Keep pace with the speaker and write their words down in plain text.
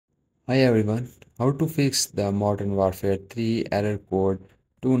Hi everyone, how to fix the Modern Warfare 3 error code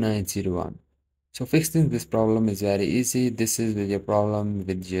 2901. So fixing this problem is very easy. This is with your problem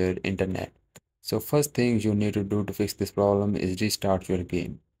with your internet. So first thing you need to do to fix this problem is restart your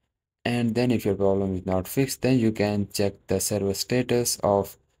game. And then if your problem is not fixed, then you can check the server status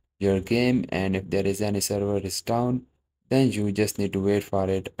of your game, and if there is any server is down, then you just need to wait for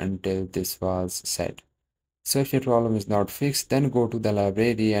it until this was set. So if your problem is not fixed, then go to the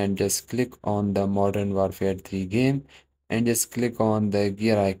library and just click on the Modern Warfare 3 game and just click on the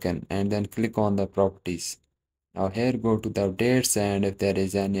gear icon and then click on the properties. Now here go to the updates, and if there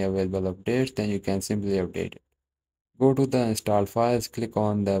is any available updates, then you can simply update it. Go to the install files, click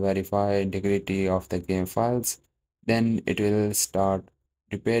on the verify integrity of the game files. Then it will start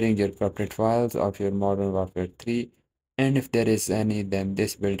repairing your corrupted files of your Modern Warfare 3, and if there is any, then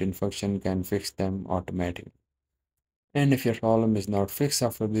this built-in function can fix them automatically. And if your problem is not fixed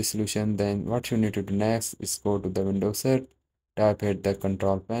after this solution, then what you need to do next is go to the Windows set, type at the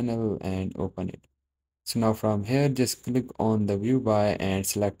control panel and open it. So now from here, just click on the view by and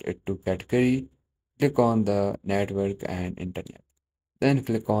select it to category. Click on the network and internet. Then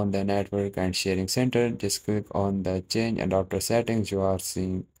click on the network and sharing center. Just click on the change adapter settings you are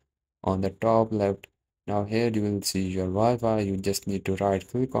seeing on the top left. Now here you will see your Wi-Fi. You just need to right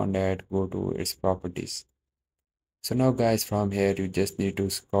click on that, go to its properties. So now guys, from here you just need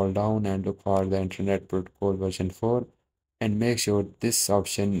to scroll down and look for the Internet Protocol version 4 and make sure this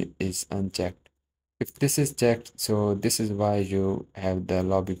option is unchecked. If this is checked, so this is why you have the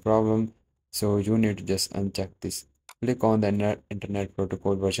lobby problem. So you need to just uncheck this. Click on the Internet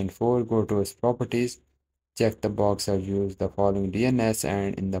Protocol version 4, go to its properties, check the box or use the following DNS,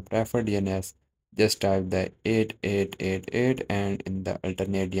 and in the preferred DNS, just type the 8888, and in the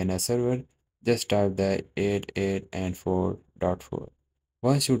alternate DNS server, just type the 88 and 4.4.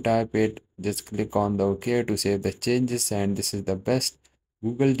 Once you type it, just click on the OK to save the changes, and this is the best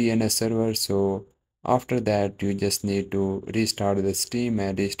Google DNS server. So after that, you just need to restart the Steam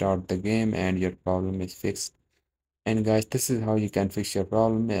and restart the game, and your problem is fixed. And guys, this is how you can fix your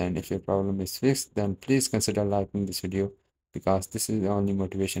problem. And if your problem is fixed, then please consider liking this video, because this is the only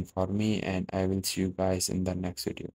motivation for me, and I will see you guys in the next video.